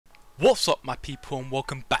What's up my people, and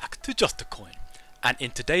welcome back to Just a Coin. And in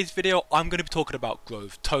today's video I'm going to be talking about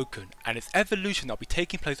Grove Token and its evolution that will be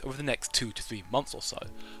taking place over the next 2 to 3 months or so.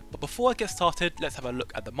 But before I get started, let's have a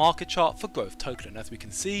look at the market chart for Grove Token. And as we can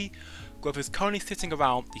see, Grove is currently sitting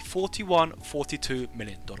around the $42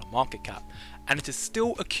 million market cap, and it is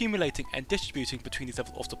still accumulating and distributing between these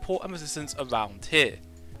levels of support and resistance around here.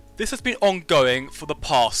 This has been ongoing for the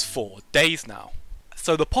past 4 days now.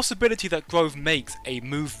 So the possibility that Grove makes a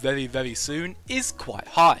move very soon is quite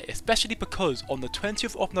high, especially because on the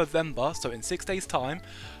 20th of November, so in 6 days time,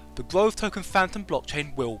 the Grove Token Phantom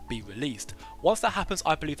blockchain will be released. Once that happens,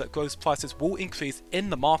 I believe that Grove's prices will increase in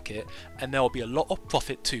the market and there will be a lot of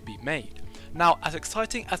profit to be made. Now, as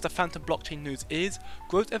exciting as the Phantom blockchain news is,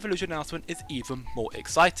 Grove's evolution announcement is even more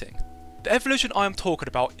exciting. The evolution I am talking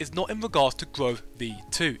about is not in regards to Grove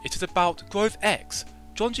V2, it is about Grove X.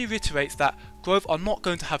 John G reiterates that Grove are not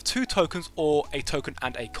going to have 2 tokens or a token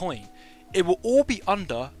and a coin. It will all be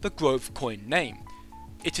under the Grove coin name.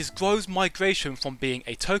 It is Grove's migration from being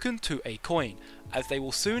a token to a coin, as they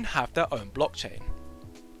will soon have their own blockchain.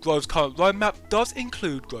 Grove's current roadmap does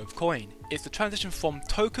include Grove Coin. It's the transition from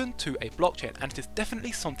token to a blockchain, and it is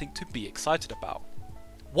definitely something to be excited about.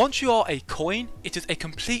 Once you are a coin, it is a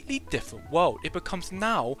completely different world. It becomes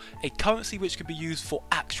now a currency which can be used for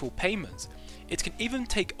actual payments. It can even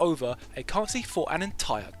take over a currency for an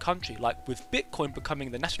entire country, like with Bitcoin becoming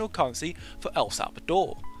the national currency for El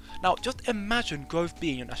Salvador. Now just imagine Grove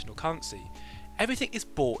being your national currency. Everything is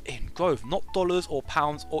bought in Grove, not dollars or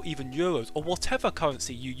pounds or even euros or whatever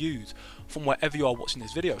currency you use from wherever you are watching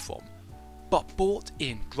this video from, but bought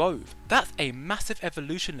in Grove. That's a massive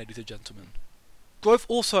evolution, ladies and gentlemen. Grove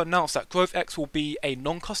also announced that Grove X will be a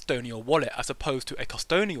non-custodial wallet as opposed to a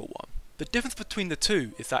custodial one. The difference between the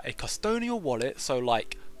two is that a custodial wallet, so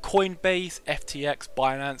like Coinbase, FTX,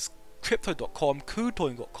 Binance, Crypto.com,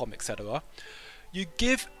 KuCoin.com, etc., you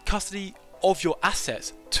give custody of your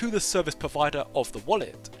assets to the service provider of the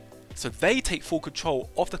wallet. So they take full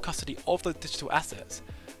control of the custody of the digital assets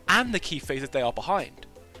and the key phases they are behind.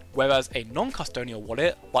 Whereas a non-custodial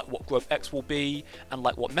wallet, like what Grove X will be, and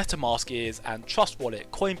like what MetaMask is, and Trust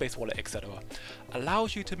Wallet, Coinbase Wallet, etc.,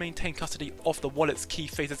 allows you to maintain custody of the wallet's key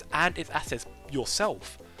phases and its assets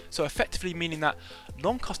yourself. So effectively meaning that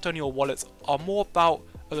non-custodial wallets are more about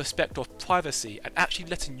a respect of privacy and actually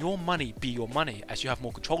letting your money be your money as you have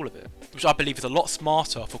more control of it, which I believe is a lot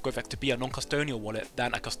smarter for Grove X to be a non-custodial wallet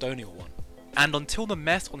than a custodial one. And until the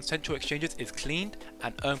mess on central exchanges is cleaned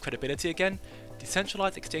and earn credibility again,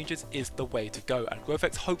 decentralized exchanges is the way to go, and Grove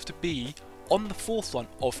X hopes to be on the forefront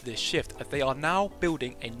of this shift as they are now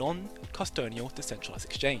building a non-custodial decentralized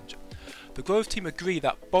exchange. The Grove team agree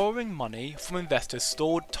that borrowing money from investors'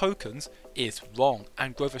 stored tokens is wrong,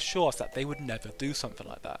 and Grove assures that they would never do something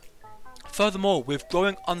like that. Furthermore, with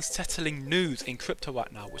growing unsettling news in crypto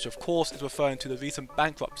right now, which of course is referring to the recent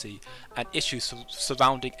bankruptcy and issues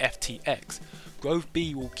surrounding FTX, Grove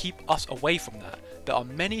B will keep us away from that. There are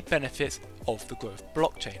many benefits of the Grove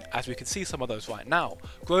blockchain, as we can see some of those right now.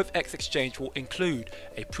 Grove X exchange will include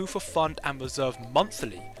a proof of fund and reserve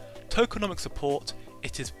monthly, tokenomic support.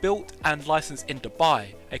 It is built and licensed in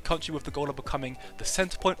Dubai, a country with the goal of becoming the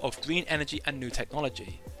center point of green energy and new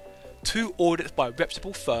technology. 2 audits by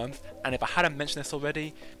reputable firms, and if I hadn't mentioned this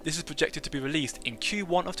already, this is projected to be released in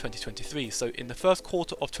Q1 of 2023, so in the first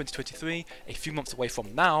quarter of 2023, a few months away from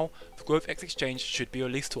now, the Grove X exchange should be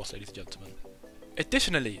released to us, ladies and gentlemen.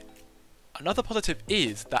 Additionally, another positive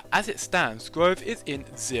is that as it stands, Grove is in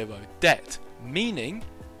zero debt, meaning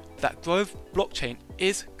that Grove blockchain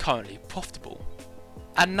is currently profitable.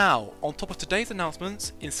 And now, on top of today's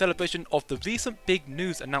announcements, in celebration of the recent big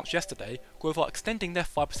news announced yesterday, Grove are extending their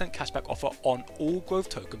 5% cashback offer on all Grove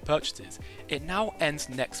token purchases. It now ends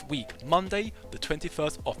next week, Monday the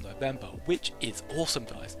 21st of November, which is awesome,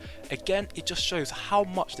 guys. Again, it just shows how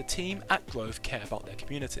much the team at Grove care about their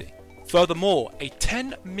community. Furthermore, a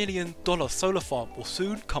 $10 million solar farm will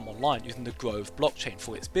soon come online using the Grove blockchain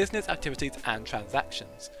for its business activities and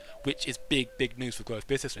transactions, which is big news for Grove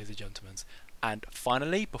business, ladies and gentlemen. And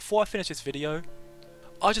finally, before I finish this video,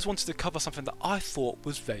 I just wanted to cover something that I thought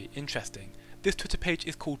was very interesting. This Twitter page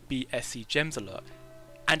is called BSC Gems Alert,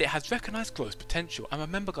 and it has recognised Grove's potential. And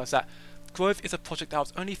remember, guys, that Grove is a project that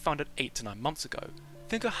was only founded 8 to 9 months ago.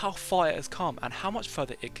 Think of how far it has come and how much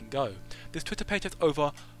further it can go. This Twitter page has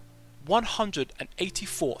over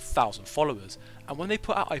 184,000 followers, and when they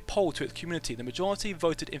put out a poll to its community, the majority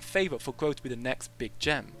voted in favour for Grove to be the next big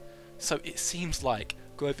gem. So it seems like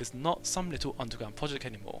Grove is not some little underground project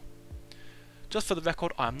anymore. Just for the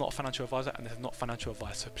record, I am not a financial advisor and this is not financial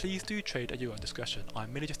advice, so please do trade at your own discretion. I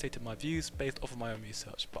merely just stated my views based off of my own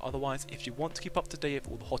research, but otherwise, if you want to keep up to date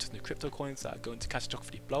with all the hottest new crypto coins that are going to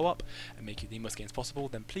catastrophically blow up and make you the most gains possible,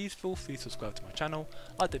 then please feel free to subscribe to my channel,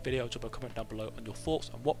 like the video, drop a comment down below on your thoughts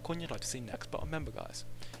on what coin you'd like to see next. But remember guys,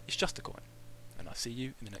 it's just a coin, and I'll see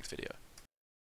you in the next video.